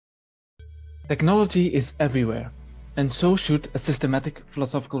Technology is everywhere, and so should a systematic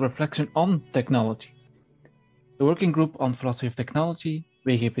philosophical reflection on technology. The Working Group on Philosophy of Technology,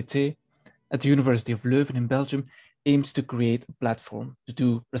 WGPT, at the University of Leuven in Belgium aims to create a platform to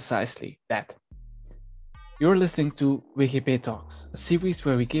do precisely that. You're listening to WGPTalks, a series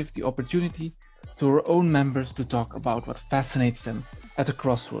where we give the opportunity to our own members to talk about what fascinates them at the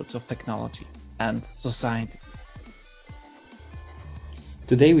crossroads of technology and society.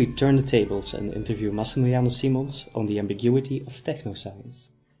 Today we turn the tables and interview Massimiliano Simons on the ambiguity of technoscience.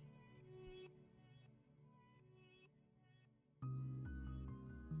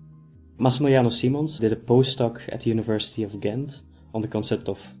 Massimiliano Simons did a postdoc at the University of Ghent on the concept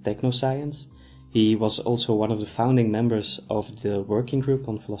of technoscience. He was also one of the founding members of the Working Group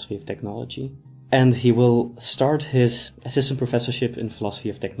on Philosophy of Technology. And he will start his assistant professorship in Philosophy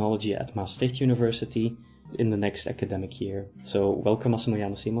of Technology at Maastricht University in the next academic year. So welcome,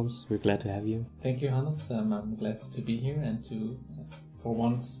 Massimiliano Simons. We're glad to have you. Thank you, Hannes. I'm glad to be here and to, for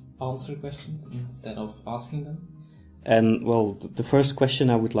once, answer questions instead of asking them. And well, the first question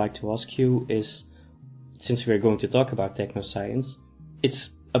I would like to ask you is, since we're going to talk about technoscience, it's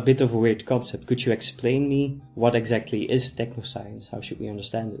a bit of a weird concept. Could you explain me what exactly is technoscience? How should we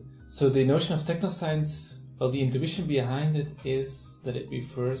understand it? So the notion of technoscience, well, the intuition behind it is that it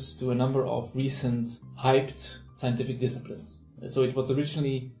refers to a number of recent hyped scientific disciplines. So it was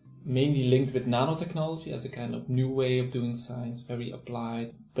originally mainly linked with nanotechnology as a kind of new way of doing science, very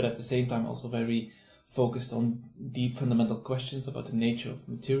applied, but at the same time also very focused on deep fundamental questions about the nature of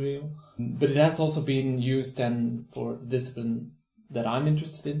material. But it has also been used then for the discipline that I'm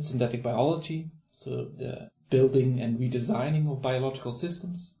interested in, synthetic biology, so the building and redesigning of biological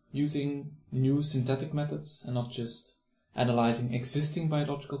systems using new synthetic methods and not just analyzing existing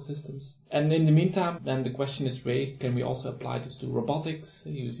biological systems. And in the meantime, then the question is raised, can we also apply this to robotics,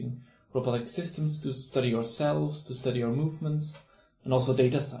 using robotic systems to study ourselves, to study our movements, and also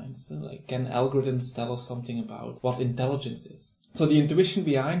data science, like can algorithms tell us something about what intelligence is? So the intuition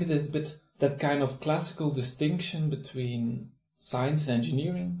behind it is a bit that kind of classical distinction between science and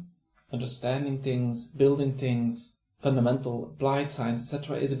engineering, understanding things, building things, fundamental applied science,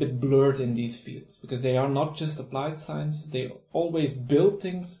 etc., is a bit blurred in these fields because they are not just applied sciences. They always build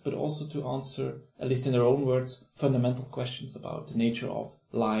things, but also to answer, at least in their own words, fundamental questions about the nature of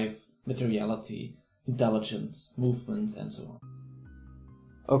life, materiality, intelligence, movement, and so on.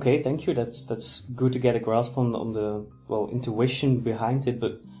 Okay, thank you. That's good to get a grasp on the intuition behind it.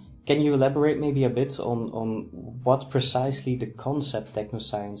 But can you elaborate maybe a bit on what precisely the concept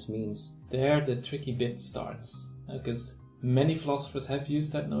technoscience means? There, the tricky bit starts. Because many philosophers have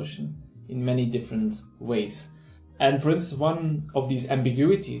used that notion in many different ways. And for instance, one of these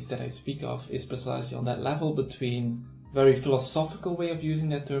ambiguities that I speak of is precisely on that level between a very philosophical way of using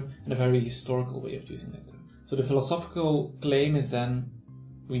that term and a very historical way of using that term. So the philosophical claim is then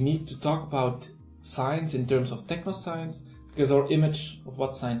we need to talk about science in terms of technoscience because our image of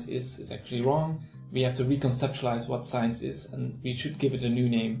what science is actually wrong. We have to reconceptualize what science is and we should give it a new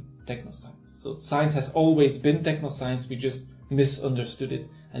name, technoscience. So science has always been technoscience, we just misunderstood it,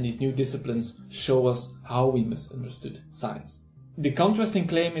 and these new disciplines show us how we misunderstood science. The contrasting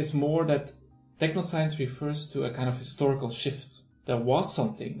claim is more that technoscience refers to a kind of historical shift. There was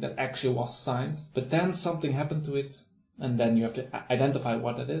something that actually was science, but then something happened to it, and then you have to identify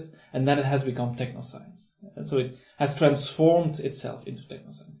what it is, and then it has become technoscience. And so it has transformed itself into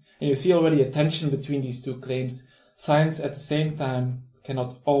technoscience. And you see already a tension between these two claims. Science at the same time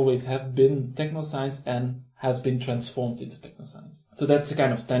cannot always have been technoscience and has been transformed into technoscience. So that's the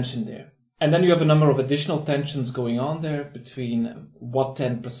kind of tension there. And then you have a number of additional tensions going on there between what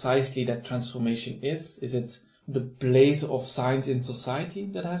then precisely that transformation is. Is it the place of science in society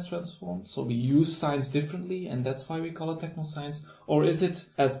that has transformed? So we use science differently and that's why we call it technoscience? Or is it,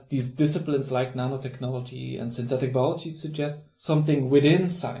 as these disciplines like nanotechnology and synthetic biology suggest, something within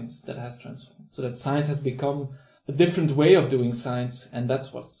science that has transformed? So that science has become a different way of doing science, and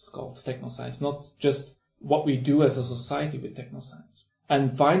that's what's called technoscience, not just what we do as a society with technoscience.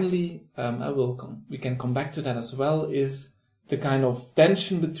 And finally, we can come back to that as well, is the kind of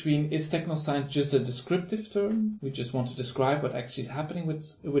tension between, is technoscience just a descriptive term? We just want to describe what actually is happening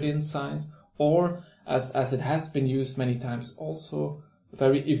within science, or as it has been used many times, also a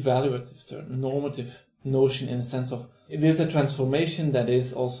very evaluative term, normative notion in the sense of it is a transformation that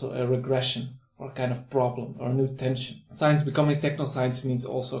is also a regression, or a kind of problem, or a new tension. Science becoming technoscience means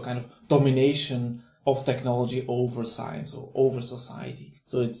also a kind of domination of technology over science or over society.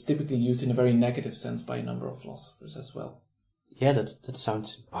 So it's typically used in a very negative sense by a number of philosophers as well. Yeah, that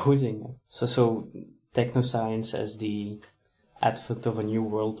sounds imposing. So technoscience as the advent of a new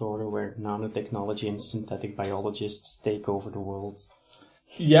world order where nanotechnology and synthetic biologists take over the world?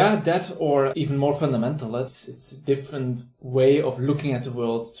 Yeah, that, or even more fundamental, it's a different way of looking at the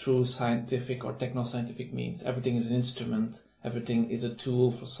world through scientific or techno-scientific means. Everything is an instrument, everything is a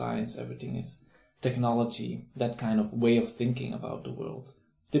tool for science, everything is technology, that kind of way of thinking about the world.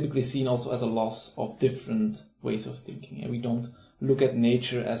 Typically seen also as a loss of different ways of thinking. And we don't look at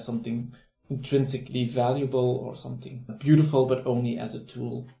nature as something intrinsically valuable or something beautiful, but only as a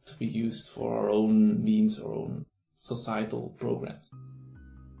tool to be used for our own means, our own societal programs.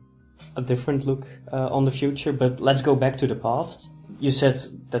 A different look on the future, but let's go back to the past. You said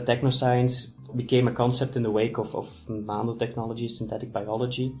that technoscience became a concept in the wake of nanotechnology, synthetic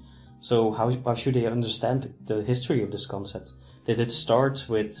biology. So how should they understand the history of this concept? Did it start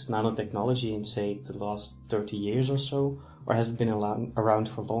with nanotechnology in, say, the last 30 years or so, or has it been around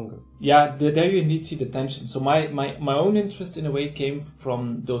for longer? Yeah, there you indeed see the tension. So my own interest in a way came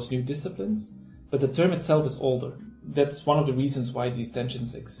from those new disciplines, but the term itself is older. That's one of the reasons why these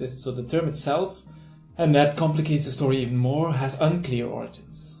tensions exist. So the term itself, and that complicates the story even more, has unclear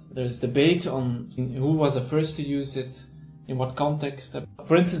origins. There's debate on who was the first to use it, in what context.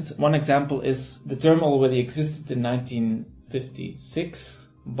 For instance, one example is the term already existed in 1956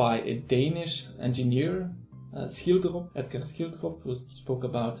 by a Danish engineer, Edgar Schildrup, who spoke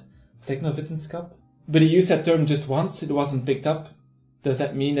about technowetenschap. But he used that term just once, it wasn't picked up. Does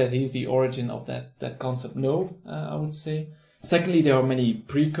that mean that he's the origin of that concept? No, I would say. Secondly, there are many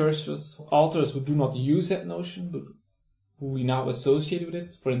precursors, authors who do not use that notion, but who we now associate with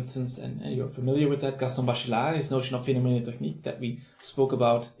it. For instance, and you're familiar with that, Gaston Bachelard, his notion of phenomenotechnique that we spoke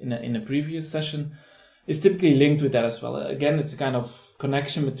about in a previous session, is typically linked with that as well. Again, it's a kind of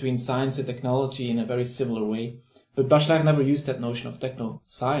connection between science and technology in a very similar way. But Bachelard never used that notion of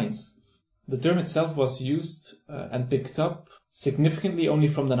technoscience. The term itself was used and picked up significantly only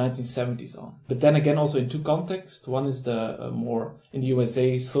from the 1970s on. But then again, also in two contexts. One is the more, in the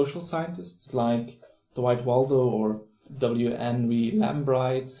USA, social scientists like Dwight Waldo or W. Henry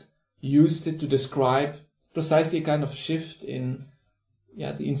Lambright used it to describe precisely a kind of shift in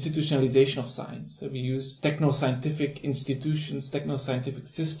the institutionalization of science. So we use techno-scientific institutions, techno-scientific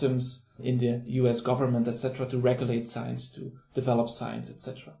systems in the US government, etc., to regulate science, to develop science,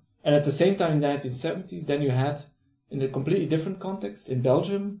 etc. And at the same time, in the 1970s, then you had, in a completely different context, in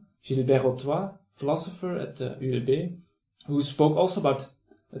Belgium, Gilbert Autois, philosopher at the ULB, who spoke also about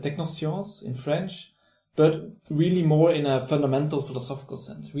Technoscience in French, but really more in a fundamental philosophical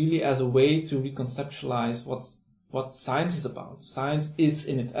sense, really as a way to reconceptualize what science is about. Science is,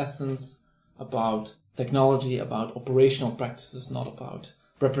 in its essence, about technology, about operational practices, not about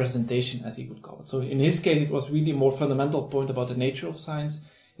representation, as he would call it. So in his case, it was really a more fundamental point about the nature of science.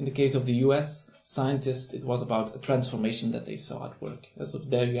 In the case of the US scientists, it was about a transformation that they saw at work. So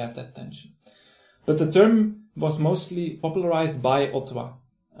there you have that tension. But the term was mostly popularized by Autois.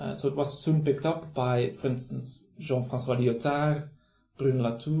 So it was soon picked up by, for instance, Jean-François Lyotard, Bruno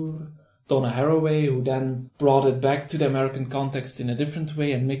Latour, Donna Haraway, who then brought it back to the American context in a different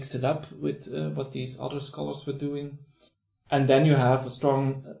way and mixed it up with what these other scholars were doing. And then you have a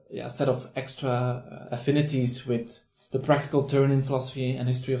strong set of extra affinities with the practical turn in philosophy and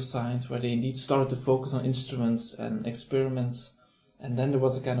history of science, where they indeed started to focus on instruments and experiments. And then there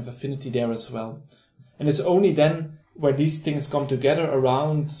was a kind of affinity there as well. And it's only then where these things come together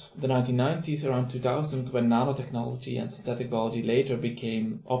around the 1990s, around 2000, when nanotechnology and synthetic biology later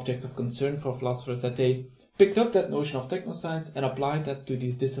became object of concern for philosophers, that they picked up that notion of technoscience and applied that to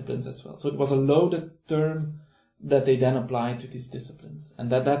these disciplines as well. So it was a loaded term that they then applied to these disciplines.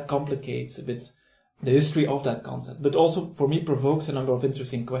 And that complicates a bit the history of that concept, but also for me provokes a number of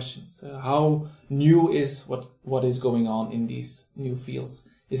interesting questions. How new is what is going on in these new fields?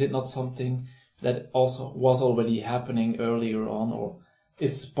 Is it not something that also was already happening earlier on, or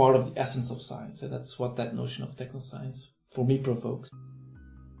is part of the essence of science? And that's what that notion of technoscience for me provokes.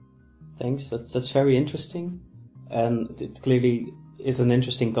 Thanks, that's very interesting, and it clearly is an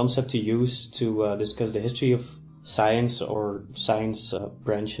interesting concept to use to discuss the history of science or science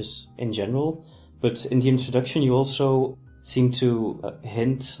branches in general. But in the introduction, you also seem to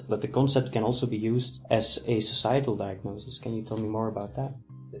hint that the concept can also be used as a societal diagnosis. Can you tell me more about that?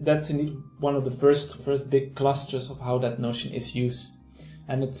 That's indeed one of the first big clusters of how that notion is used.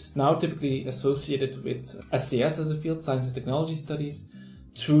 And it's now typically associated with STS as a field, Science and Technology Studies,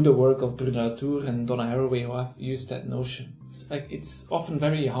 through the work of Bruno Latour and Donna Haraway, who have used that notion. It's often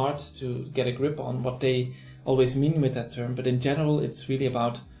very hard to get a grip on what they always mean with that term, but in general, it's really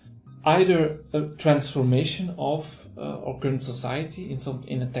about either a transformation of our current society,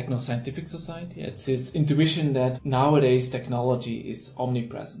 in a techno-scientific society. It's his intuition that nowadays technology is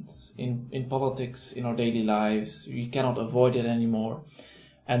omnipresent in politics, in our daily lives. We cannot avoid it anymore.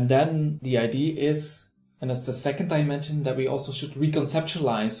 And then the idea is, and that's the second dimension, that we also should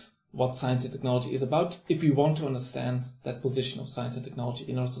reconceptualize what science and technology is about if we want to understand that position of science and technology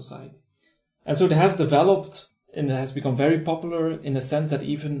in our society. And so it has developed and it has become very popular in the sense that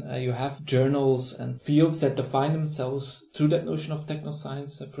even you have journals and fields that define themselves through that notion of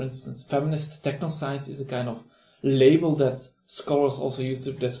technoscience. For instance, feminist technoscience is a kind of label that scholars also use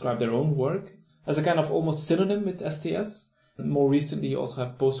to describe their own work as a kind of almost synonym with STS. And more recently, you also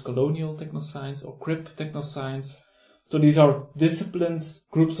have post-colonial technoscience or crip technoscience. So these are disciplines,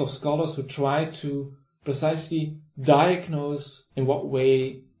 groups of scholars who try to precisely diagnose in what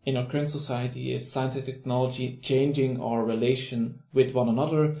way in our current society is science and technology changing our relation with one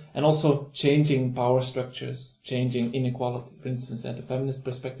another and also changing power structures, changing inequality. For instance, the feminist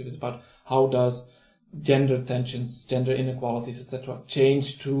perspective is about how does gender tensions, gender inequalities, etc.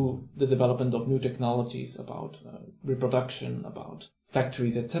 change through the development of new technologies about reproduction, about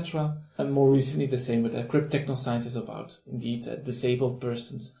factories, etc. And more recently, the same with crip technoscience is about, indeed, disabled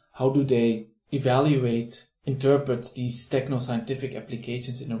persons. How do they evaluate, interpret these techno-scientific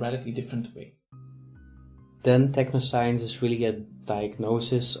applications in a radically different way? Then technoscience is really a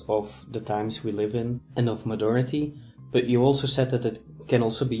diagnosis of the times we live in and of modernity, but you also said that it can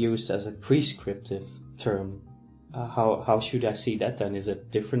also be used as a prescriptive term. How should I see that then? Is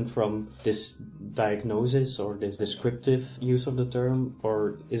it different from this diagnosis or this descriptive use of the term,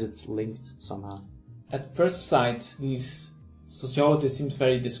 or is it linked somehow? At first sight, these sociologists seem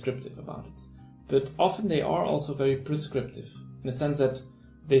very descriptive about it. But often they are also very prescriptive, in the sense that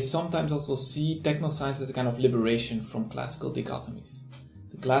they sometimes also see technoscience as a kind of liberation from classical dichotomies.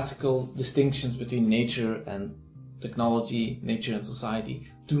 The classical distinctions between nature and technology, nature and society,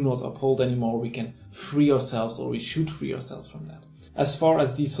 do not uphold anymore. We can free ourselves, or we should free ourselves from that. As far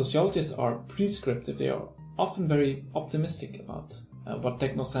as these sociologists are prescriptive, they are often very optimistic about what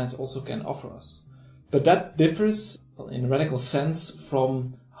technoscience also can offer us. But that differs in a radical sense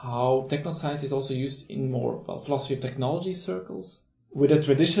from how technoscience is also used in more philosophy of technology circles, with a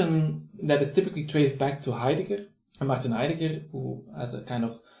tradition that is typically traced back to Heidegger, and Martin Heidegger, who has a kind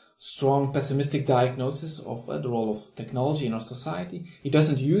of strong pessimistic diagnosis of the role of technology in our society. He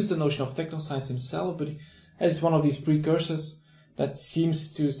doesn't use the notion of technoscience himself, but it's one of these precursors that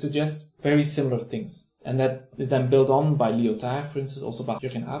seems to suggest very similar things. And that is then built on by Lyotard, for instance, also by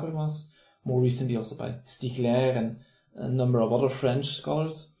Jürgen Habermas, more recently also by Stigler and a number of other French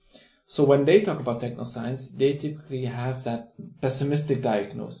scholars. So when they talk about technoscience, they typically have that pessimistic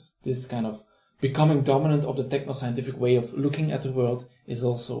diagnosis. This kind of becoming dominant of the technoscientific way of looking at the world is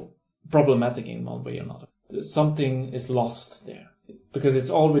also problematic in one way or another. Something is lost there, because it's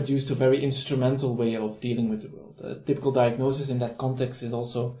all reduced to a very instrumental way of dealing with the world. A typical diagnosis in that context is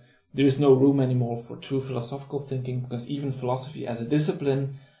also there is no room anymore for true philosophical thinking, because even philosophy as a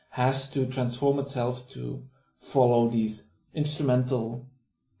discipline has to transform itself to follow these instrumental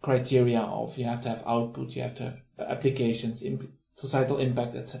criteria of you have to have output, you have to have applications, societal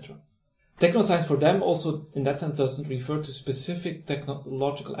impact, etc. Technoscience for them also in that sense doesn't refer to specific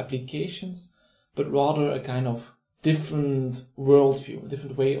technological applications, but rather a kind of different worldview, a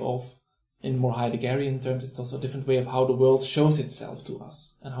different way of, in more Heideggerian terms, it's also a different way of how the world shows itself to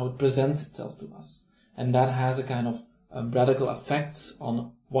us and how it presents itself to us. And that has a kind of radical effects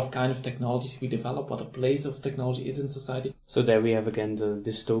on what kind of technologies we develop, what a place of technology is in society. So there we have again the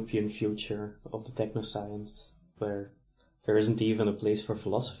dystopian future of the technoscience, where there isn't even a place for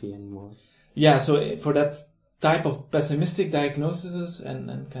philosophy anymore. Yeah, so for that type of pessimistic diagnoses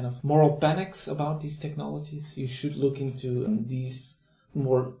and kind of moral panics about these technologies, you should look into these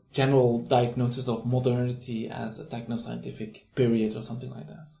more general diagnoses of modernity as a technoscientific period or something like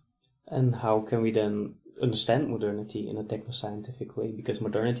that. And how can we then understand modernity in a technoscientific way? Because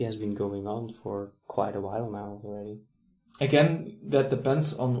modernity has been going on for quite a while now already. Again, that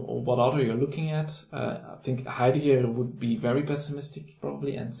depends on what author you're looking at. I think Heidegger would be very pessimistic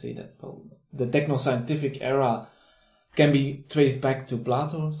probably and say that, well, the technoscientific era can be traced back to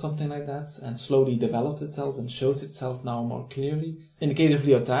Plato or something like that and slowly develops itself and shows itself now more clearly. In the case of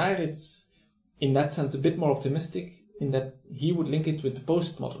Lyotard, it's in that sense a bit more optimistic in that he would link it with the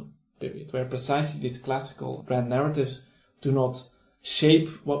postmodern period, where precisely these classical grand narratives do not shape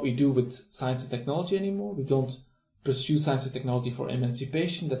what we do with science and technology anymore. We don't pursue science and technology for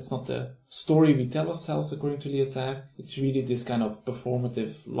emancipation. That's not the story we tell ourselves, according to Lyotard. It's really this kind of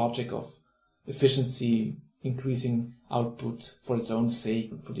performative logic of efficiency, increasing output for its own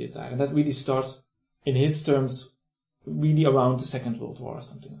sake for Lyotard. And that really starts, in his terms, really around the Second World War or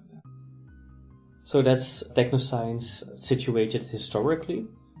something like that. So that's technoscience situated historically,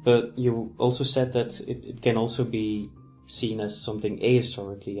 but you also said that it can also be seen as something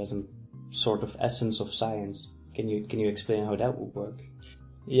ahistorically, as a sort of essence of science. Can you explain how that would work?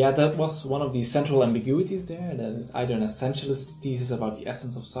 Yeah, that was one of the central ambiguities there. That is either an essentialist thesis about the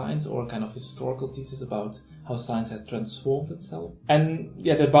essence of science or a kind of historical thesis about how science has transformed itself. And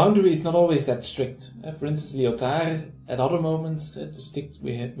yeah, the boundary is not always that strict. For instance, Lyotard, at other moments, to stick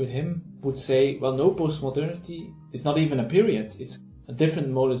with him, would say, well, no, postmodernity is not even a period. It's a different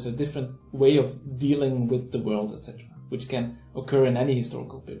modus, a different way of dealing with the world, etc., which can occur in any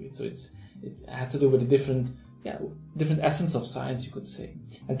historical period. So it has to do with a different essence of science, you could say.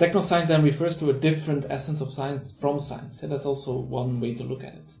 And technoscience then refers to a different essence of science from science. And that's also one way to look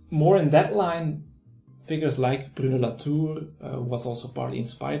at it. More in that line, figures like Bruno Latour was also partly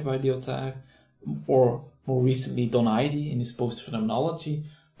inspired by Lyotard, or more recently Don Heidi in his post-phenomenology.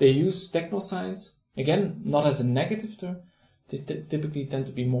 They use technoscience, again, not as a negative term. They typically tend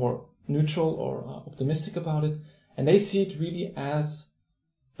to be more neutral or optimistic about it. And they see it really as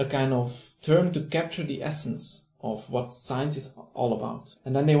a kind of term to capture the essence of what science is all about.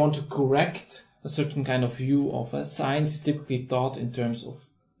 And then they want to correct a certain kind of view of science is typically thought in terms of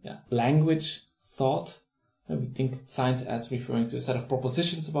language, thought. And we think science as referring to a set of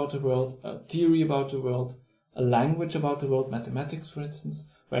propositions about the world, a theory about the world, a language about the world, mathematics, for instance.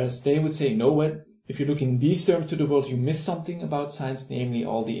 Whereas they would say, no, if you look in these terms to the world, you miss something about science, namely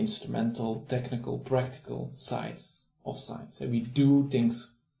all the instrumental, technical, practical sides of science. And we do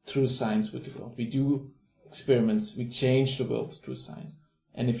things through science with the world. We do experiments, we change the world through science.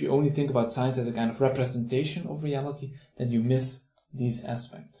 And if you only think about science as a kind of representation of reality, then you miss these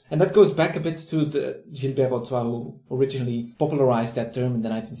aspects. And that goes back a bit to the Gilbert Authois, who originally popularized that term in the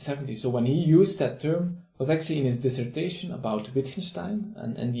 1970s. So when he used that term, was actually in his dissertation about Wittgenstein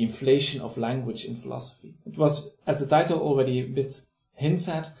and the inflation of language in philosophy. It was, as the title already a bit hints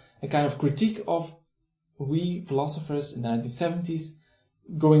at, a kind of critique of we philosophers in the 1970s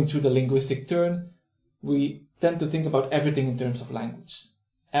going through the linguistic turn. We tend to think about everything in terms of language.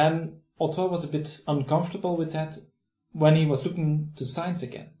 And Authois was a bit uncomfortable with that when he was looking to science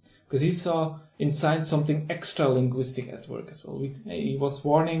again, because he saw in science something extra linguistic at work as well. He was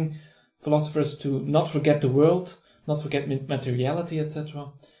warning philosophers to not forget the world, not forget materiality, etc.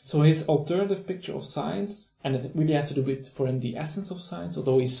 So his alternative picture of science, and it really has to do with, for him, the essence of science,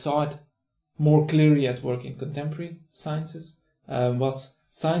 although he saw it more clearly at work in contemporary sciences, was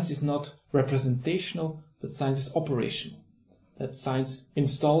science is not representational, but science is operational. That science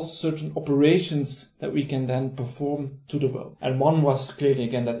installs certain operations that we can then perform to the world. And one was clearly,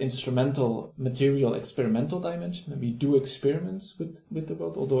 again, that instrumental, material, experimental dimension. That we do experiments with the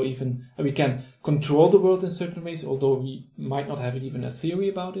world, although even we can control the world in certain ways, although we might not have even a theory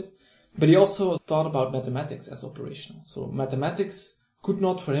about it. But he also thought about mathematics as operational. So mathematics could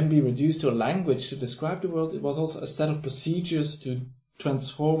not, for him, be reduced to a language to describe the world. It was also a set of procedures to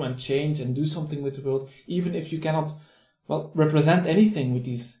transform and change and do something with the world, even if you cannot represent anything with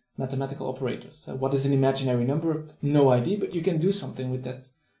these mathematical operators. What is an imaginary number? No idea, but you can do something with that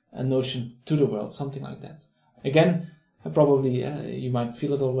notion to the world, something like that. Again, probably you might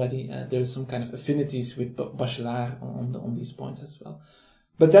feel it already, there's some kind of affinities with Bachelard on these points as well.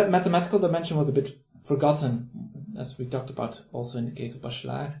 But that mathematical dimension was a bit forgotten, as we talked about also in the case of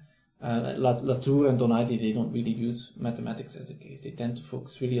Bachelard. Latour and Don Heidi, they don't really use mathematics as a case. They tend to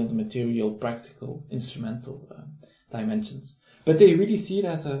focus really on the material, practical, instrumental dimensions. But they really see it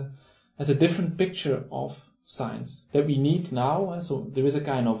as a different picture of science that we need now. So there is a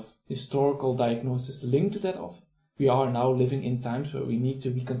kind of historical diagnosis linked to that of we are now living in times where we need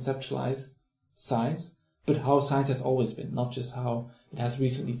to reconceptualize science, but how science has always been, not just how it has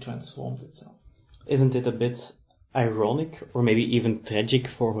recently transformed itself. Isn't it a bit ironic, or maybe even tragic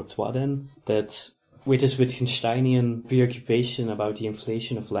for Authois then, that with his Wittgensteinian preoccupation about the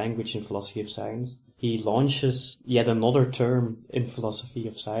inflation of language in philosophy of science, he launches yet another term in philosophy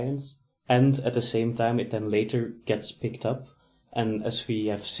of science, and at the same time it then later gets picked up, and as we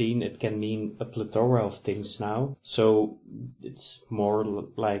have seen, it can mean a plethora of things now. So it's more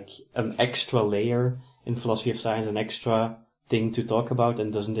like an extra layer in philosophy of science, an extra thing to talk about,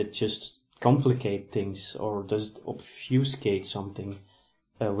 and doesn't it just complicate things, or does it obfuscate something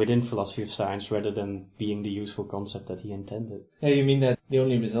within philosophy of science rather than being the useful concept that he intended? Yeah, you mean that the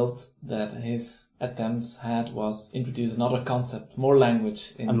only result that his attempts had was introduce another concept, more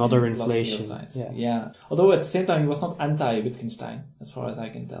language in inflation. Of science. Yeah. Although at the same time he was not anti-Wittgenstein, as far as I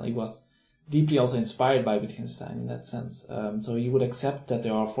can tell. He was deeply also inspired by Wittgenstein in that sense. So he would accept that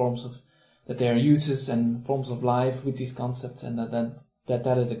there are forms of that there are uses and forms of life with these concepts, and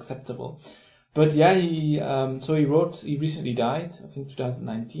that is acceptable. But yeah, he recently died, I think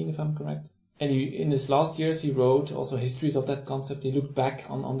 2019, if I'm correct. And in his last years, he wrote also histories of that concept. He looked back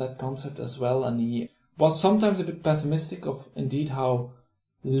on that concept as well, and he was sometimes a bit pessimistic of indeed how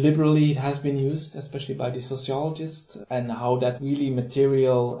liberally it has been used, especially by the sociologists, and how that really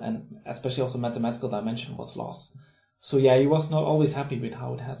material and especially also mathematical dimension was lost. So yeah, he was not always happy with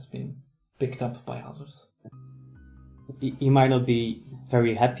how it has been picked up by others. He might not be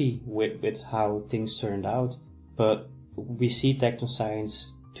very happy with how things turned out, but we see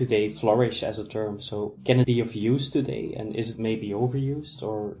technoscience today flourish as a term. So can it be of use today, and is it maybe overused,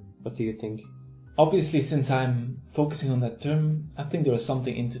 or what do you think? Obviously, since I'm focusing on that term, I think there is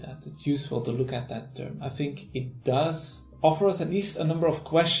something into that. It's useful to look at that term. I think it does offer us at least a number of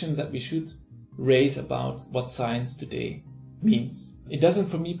questions that we should raise about what science today means. It doesn't,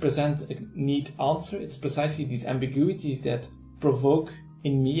 for me, present a neat answer. It's precisely these ambiguities that provoke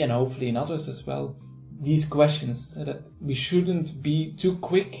in me, and hopefully in others as well, these questions, that we shouldn't be too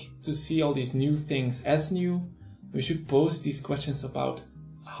quick to see all these new things as new. We should pose these questions about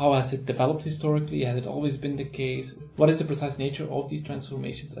how has it developed historically? Has it always been the case? What is the precise nature of these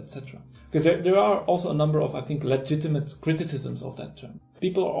transformations, etc.? Because there are also a number of, I think, legitimate criticisms of that term.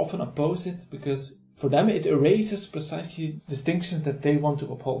 People often oppose it because for them it erases precisely distinctions that they want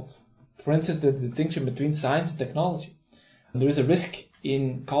to uphold. For instance, the distinction between science and technology. And there is a risk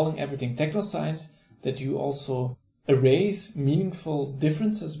in calling everything technoscience that you also erase meaningful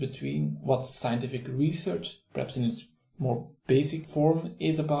differences between what scientific research, perhaps in its more basic form,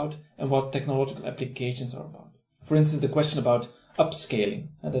 is about and what technological applications are about. For instance, the question about upscaling.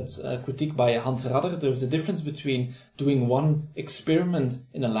 That's a critique by Hans Radder. There's a difference between doing one experiment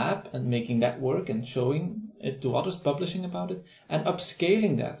in a lab and making that work and showing it to others, publishing about it, and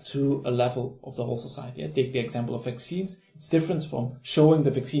upscaling that to a level of the whole society. Take the example of vaccines. It's different from showing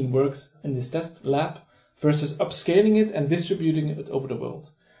the vaccine works in this test lab versus upscaling it and distributing it over the world.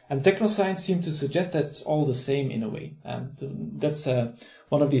 And technoscience seems to suggest that it's all the same in a way. That's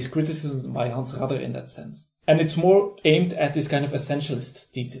one of these criticisms by Hans Radder in that sense. And it's more aimed at this kind of essentialist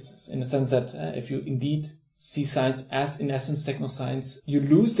thesis, in the sense that if you indeed see science as, in essence, technoscience, you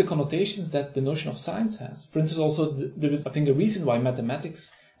lose the connotations that the notion of science has. For instance, also, there is, I think, a reason why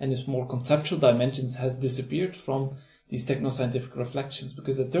mathematics and its more conceptual dimensions has disappeared from these technoscientific reflections,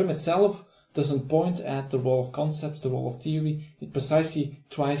 because the term itself doesn't point at the role of concepts, the role of theory. It precisely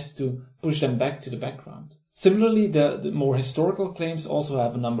tries to push them back to the background. Similarly, the more historical claims also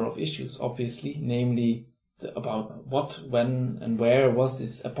have a number of issues, obviously, namely about what, when, and where was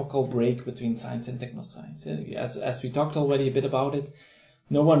this epochal break between science and technoscience. As we talked already a bit about it,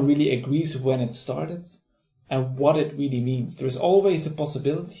 no one really agrees when it started and what it really means. There is always the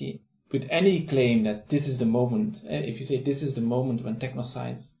possibility with any claim that this is the moment, if you say this is the moment when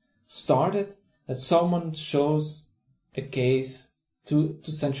technoscience started, that someone shows a case 2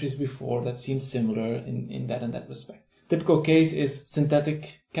 centuries before that seems similar in that and that respect. Typical case is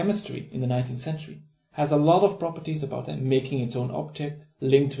synthetic chemistry in the 19th century. Has a lot of properties about it, making its own object,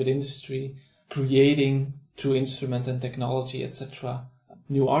 linked with industry, creating through instruments and technology, etc.,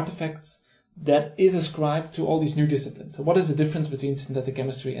 new artifacts that is ascribed to all these new disciplines. So what is the difference between synthetic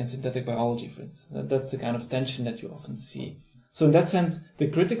chemistry and synthetic biology, for instance? That's the kind of tension that you often see. So in that sense, the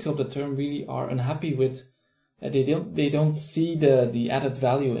critics of the term really are unhappy with, they don't see the added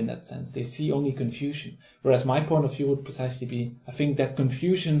value in that sense. They see only confusion. Whereas my point of view would precisely be, I think that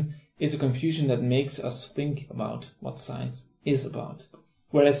confusion is a confusion that makes us think about what science is about.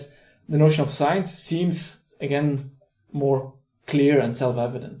 Whereas the notion of science seems, again, more clear and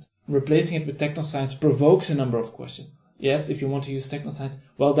self-evident. Replacing it with technoscience provokes a number of questions. Yes, if you want to use technoscience,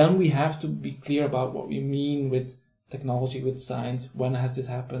 well, then we have to be clear about what we mean with technology, with science, when has this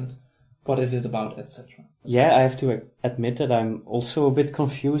happened, what is it about, etc. Yeah, I have to admit that I'm also a bit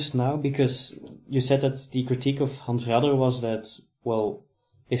confused now, because you said that the critique of Hans Radder was that, well,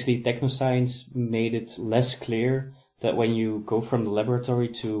 basically technoscience made it less clear that when you go from the laboratory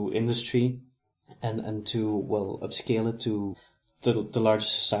to industry and to, well, upscale it to the larger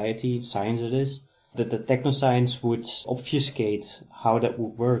society, science it is, that the technoscience would obfuscate how that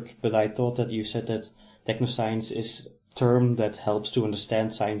would work. But I thought that you said that technoscience is a term that helps to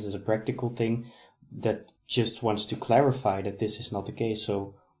understand science as a practical thing, that just wants to clarify that this is not the case.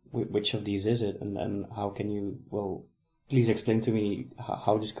 So which of these is it? And how can you, well, please explain to me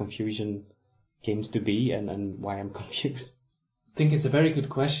how this confusion came to be and why I'm confused. I think it's a very good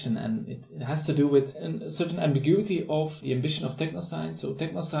question, and it has to do with a certain ambiguity of the ambition of technoscience. So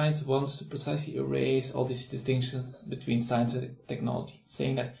technoscience wants to precisely erase all these distinctions between science and technology,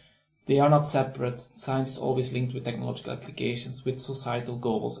 saying that They are not separate. Science is always linked with technological applications, with societal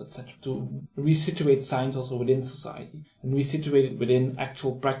goals, etc. To resituate science also within society and resituate it within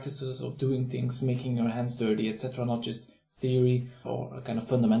actual practices of doing things, making your hands dirty, etc. Not just theory or a kind of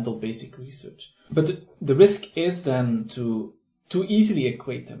fundamental basic research. But the risk is then to easily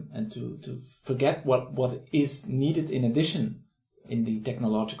equate them and to forget what is needed in addition in the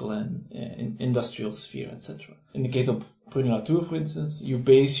technological and industrial sphere, etc. In the case of Bruno Latour, for instance, you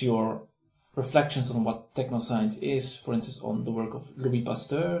base your reflections on what technoscience is, for instance, on the work of Louis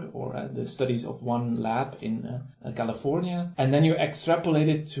Pasteur or the studies of one lab in California, and then you extrapolate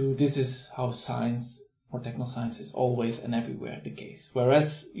it to this is how science or technoscience is always and everywhere the case.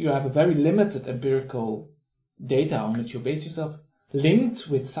 Whereas you have a very limited empirical data on which you base yourself, linked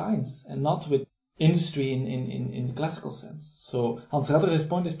with science and not with industry in the classical sense. So Hans Redder's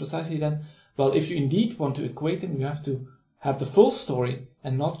point is precisely then, well, if you indeed want to equate them, you have to have the full story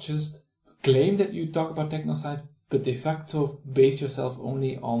and not just claim that you talk about technoscience, but de facto base yourself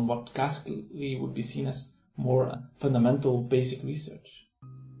only on what classically would be seen as more fundamental basic research.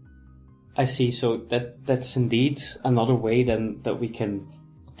 I see. So that's indeed another way then that we can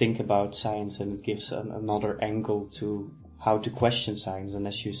think about science, and it gives another angle to how to question science. And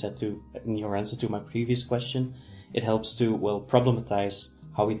as you said in your answer to my previous question, it helps to, problematize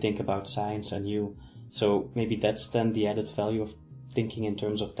how we think about science anew. So maybe that's then the added value of thinking in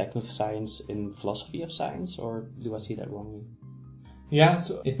terms of technoscience in philosophy of science, or do I see that wrongly? Yeah,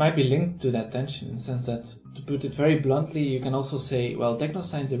 so it might be linked to that tension in the sense that, to put it very bluntly, you can also say, well,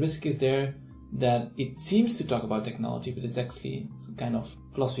 technoscience, the risk is there that it seems to talk about technology, but it's actually some kind of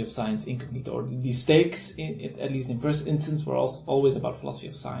philosophy of science incognito, or the stakes, at least in first instance, were also always about philosophy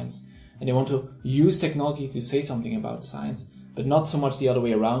of science. And they want to use technology to say something about science, but not so much the other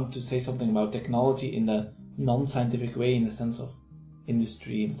way around, to say something about technology in the non-scientific way, in the sense of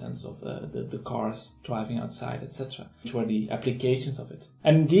industry, in the sense of the cars driving outside, etc., which were the applications of it.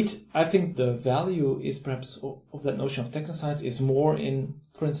 And indeed, I think the value is perhaps of that notion of technoscience is more in,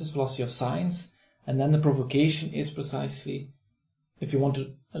 for instance, philosophy of science, and then the provocation is precisely, if you want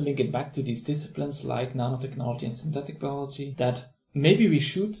to link it back to these disciplines like nanotechnology and synthetic biology, that maybe we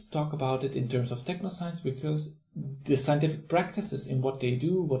should talk about it in terms of technoscience, because the scientific practices in what they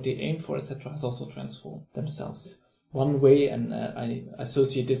do, what they aim for, etc., has also transformed themselves. One way, and I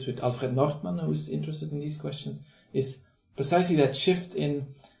associate this with Alfred Nordmann, who's interested in these questions, is precisely that shift in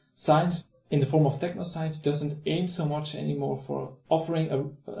science in the form of technoscience doesn't aim so much anymore for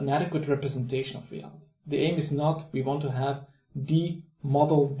offering an adequate representation of reality. The aim is not, we want to have the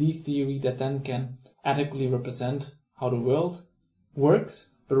model, the theory that then can adequately represent how the world works,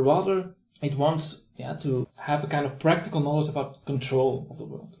 but rather it wants to have a kind of practical knowledge about control of the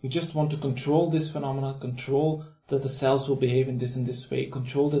world. We just want to control this phenomena, control that the cells will behave in this way,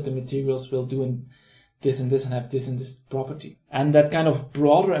 control that the materials will do in this and this and have this and this property. And that kind of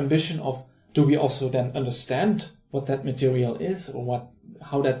broader ambition of, do we also then understand what that material is, or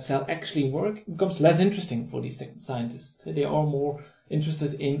how that cell actually works, becomes less interesting for these scientists. They are more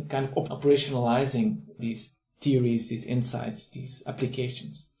interested in kind of operationalizing these theories, these insights, these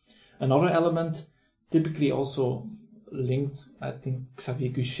applications. Another element, typically also linked, I think Xavier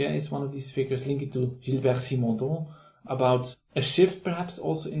Guichet is one of these figures, linked to Gilbert Simondon, about a shift perhaps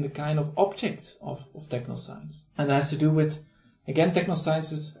also in the kind of object of technoscience. And that has to do with, again,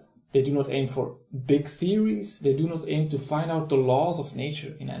 technosciences, they do not aim for big theories, they do not aim to find out the laws of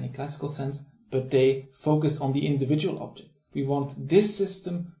nature in any classical sense, but they focus on the individual object. We want this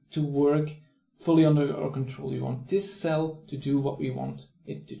system to work fully under our control. We want this cell to do what we want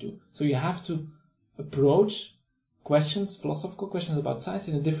it to do. So you have to approach questions, philosophical questions about science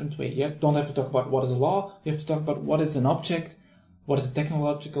in a different way. You don't have to talk about what is a law, you have to talk about what is an object, what is a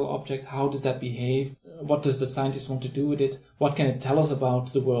technological object, how does that behave, what does the scientist want to do with it, what can it tell us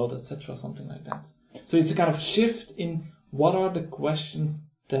about the world, etc., something like that. So it's a kind of shift in what are the questions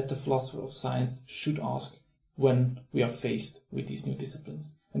that the philosopher of science should ask when we are faced with these new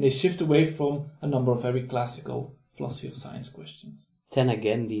disciplines. And they shift away from a number of very classical philosophy of science questions. Then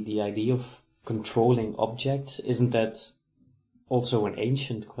again, the idea of controlling objects, isn't that also an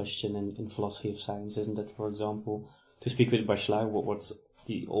ancient question in philosophy of science? Isn't that, for example, to speak with Bachelard, what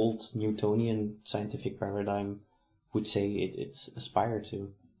the old Newtonian scientific paradigm would say it aspired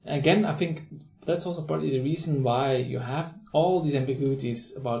to? Again, I think that's also partly the reason why you have all these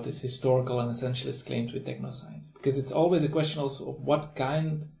ambiguities about this historical and essentialist claims with technoscience. Because it's always a question also of what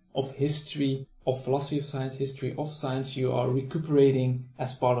kind of history of philosophy of science, history of science you are recuperating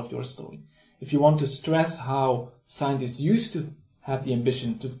as part of your story. If you want to stress how scientists used to have the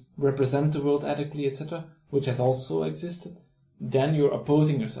ambition to represent the world adequately, etc., which has also existed, then you're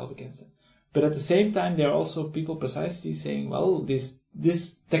opposing yourself against it. But at the same time, there are also people precisely saying, well,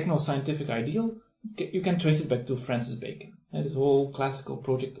 this techno-scientific ideal, you can trace it back to Francis Bacon. And this whole classical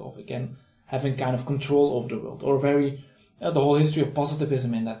project of, again, having kind of control over the world, or the whole history of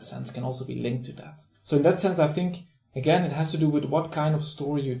positivism in that sense can also be linked to that. So in that sense, I think, again, it has to do with what kind of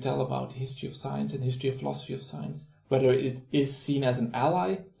story you tell about the history of science and history of philosophy of science, whether it is seen as an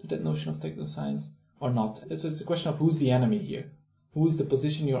ally to that notion of technoscience or not. It's a question of who's the enemy here. Who is the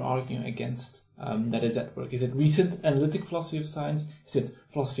position you're arguing against that is at work? Is it recent analytic philosophy of science? Is it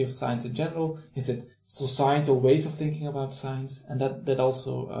philosophy of science in general? Is it societal ways of thinking about science? And that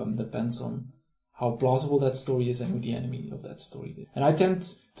also depends on how plausible that story is and who the enemy of that story is. And I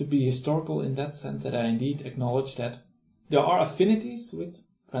tend to be historical in that sense, that I indeed acknowledge that there are affinities with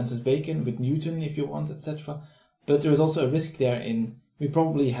Francis Bacon, with Newton if you want, etc. But there is also a risk there in we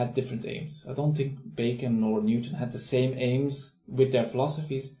probably had different aims. I don't think Bacon nor Newton had the same aims with their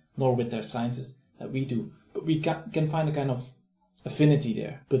philosophies nor with their sciences that we do. But we can find a kind of affinity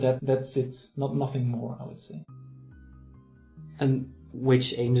there. But that's it, nothing more, I would say. And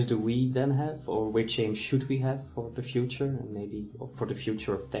which aims do we then have, or which aims should we have for the future, and maybe for the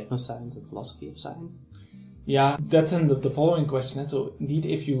future of technoscience and philosophy of science? Yeah, that's in the following question. So indeed,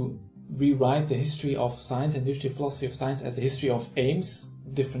 if you rewrite the history of science and the history of philosophy of science as a history of aims,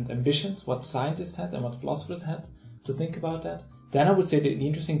 different ambitions, what scientists had and what philosophers had to think about that, then I would say that the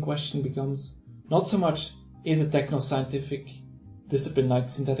interesting question becomes not so much is a techno-scientific discipline like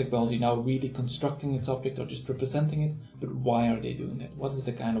synthetic biology now really constructing its object or just representing it, but why are they doing that? What is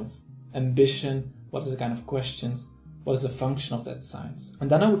the kind of ambition? What is the kind of questions? What is the function of that science? And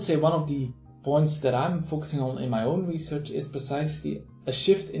then I would say one of the points that I'm focusing on in my own research is precisely a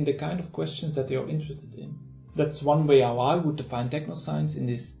shift in the kind of questions that they are interested in. That's one way how I would define technoscience in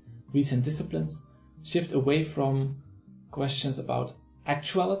these recent disciplines. Shift away from questions about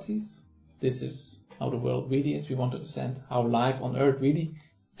actualities. This is how the world really is. We want to understand how life on Earth really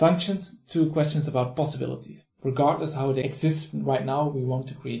functions, to questions about possibilities. Regardless how they exist right now, we want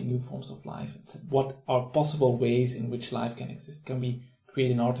to create new forms of life. What are possible ways in which life can exist? Can we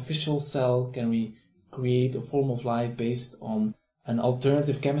create an artificial cell? Can we create a form of life based on an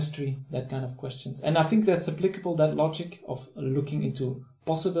alternative chemistry? That kind of questions. And I think that's applicable, that logic of looking into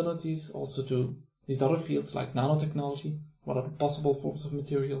possibilities, also to these other fields like nanotechnology. What are the possible forms of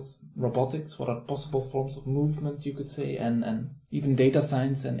materials? Robotics, what are the possible forms of movement, you could say, and even data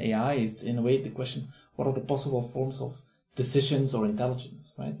science and AI is in a way the question, what are the possible forms of decisions or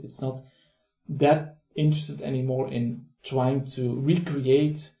intelligence, right? It's not that interested anymore in trying to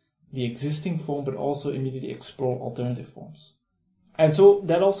recreate the existing form, but also immediately explore alternative forms. And so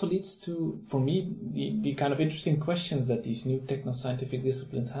that also leads to, for me, the kind of interesting questions that these new techno-scientific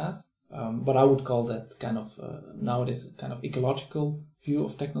disciplines have. But I would call that kind of nowadays a kind of ecological view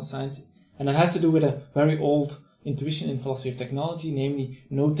of technoscience. And it has to do with a very old intuition in philosophy of technology, namely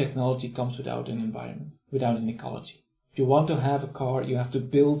no technology comes without an environment, without an ecology. If you want to have a car, you have to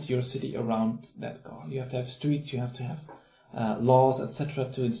build your city around that car. You have to have streets, you have to have laws,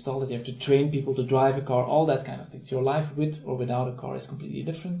 etc. to install it. You have to train people to drive a car, all that kind of thing. Your life with or without a car is completely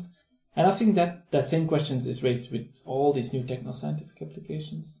different. And I think that same question is raised with all these new techno-scientific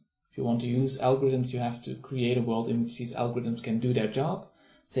applications. If you want to use algorithms, you have to create a world in which these algorithms can do their job.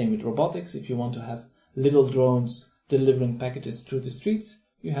 Same with robotics. If you want to have little drones delivering packages through the streets,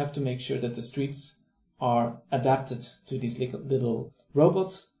 you have to make sure that the streets are adapted to these little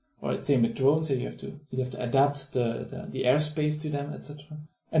robots. Or it's same with drones. So you have to adapt the airspace to them, etc.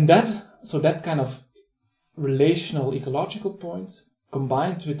 And that kind of relational ecological point,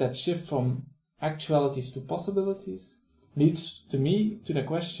 combined with that shift from actualities to possibilities, leads to me to the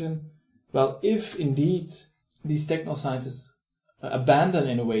question, well, if indeed these technosciences abandon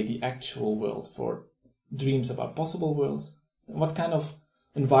in a way the actual world for dreams about possible worlds, what kind of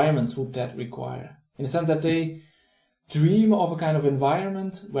environments would that require? In the sense that they dream of a kind of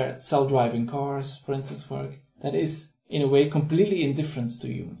environment where self-driving cars, for instance, work, that is in a way completely indifferent to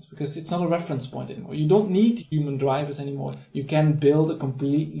humans, because it's not a reference point anymore. You don't need human drivers anymore. You can build a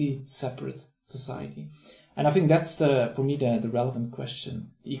completely separate society. And I think that's for me the relevant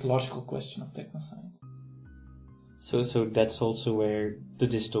question, the ecological question of technoscience. So that's also where the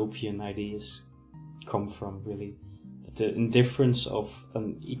dystopian ideas come from, really. The indifference of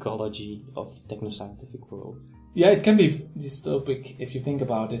an ecology of technoscientific world. Yeah, it can be dystopic if you think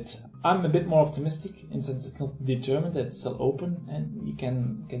about it. I'm a bit more optimistic in the sense it's not determined, that it's still open and you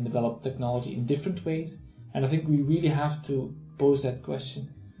can develop technology in different ways. And I think we really have to pose that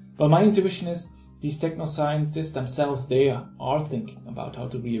question. But my intuition is, these technoscientists themselves, they are thinking about how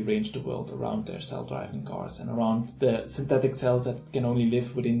to rearrange the world around their self-driving cars and around the synthetic cells that can only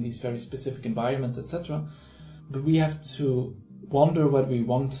live within these very specific environments, etc. But we have to wonder whether we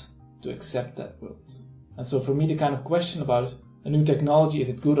want to accept that world. And so for me, the kind of question about a new technology, is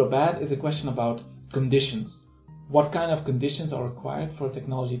it good or bad, is a question about conditions. What kind of conditions are required for a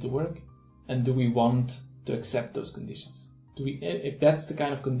technology to work? And do we want to accept those conditions? If that's the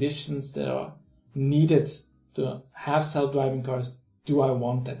kind of conditions that are needed to have self-driving cars, do I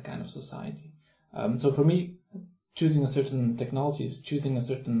want that kind of society? So for me, choosing a certain technology is choosing a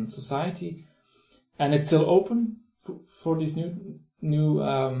certain society, and it's still open for these new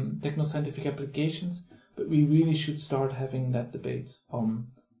technoscientific applications, but we really should start having that debate on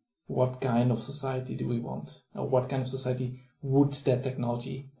what kind of society do we want, or what kind of society would that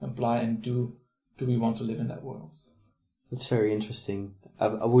technology imply, and do we want to live in that world? That's very interesting.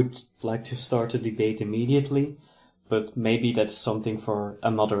 I would like to start a debate immediately, but maybe that's something for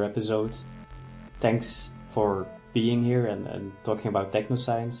another episode. Thanks for being here and talking about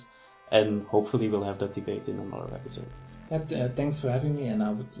technoscience, and hopefully we'll have that debate in another episode. Thanks for having me, and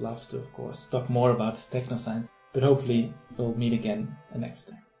I would love to, of course, talk more about technoscience, but hopefully we'll meet again next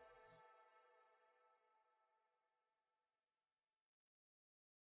time.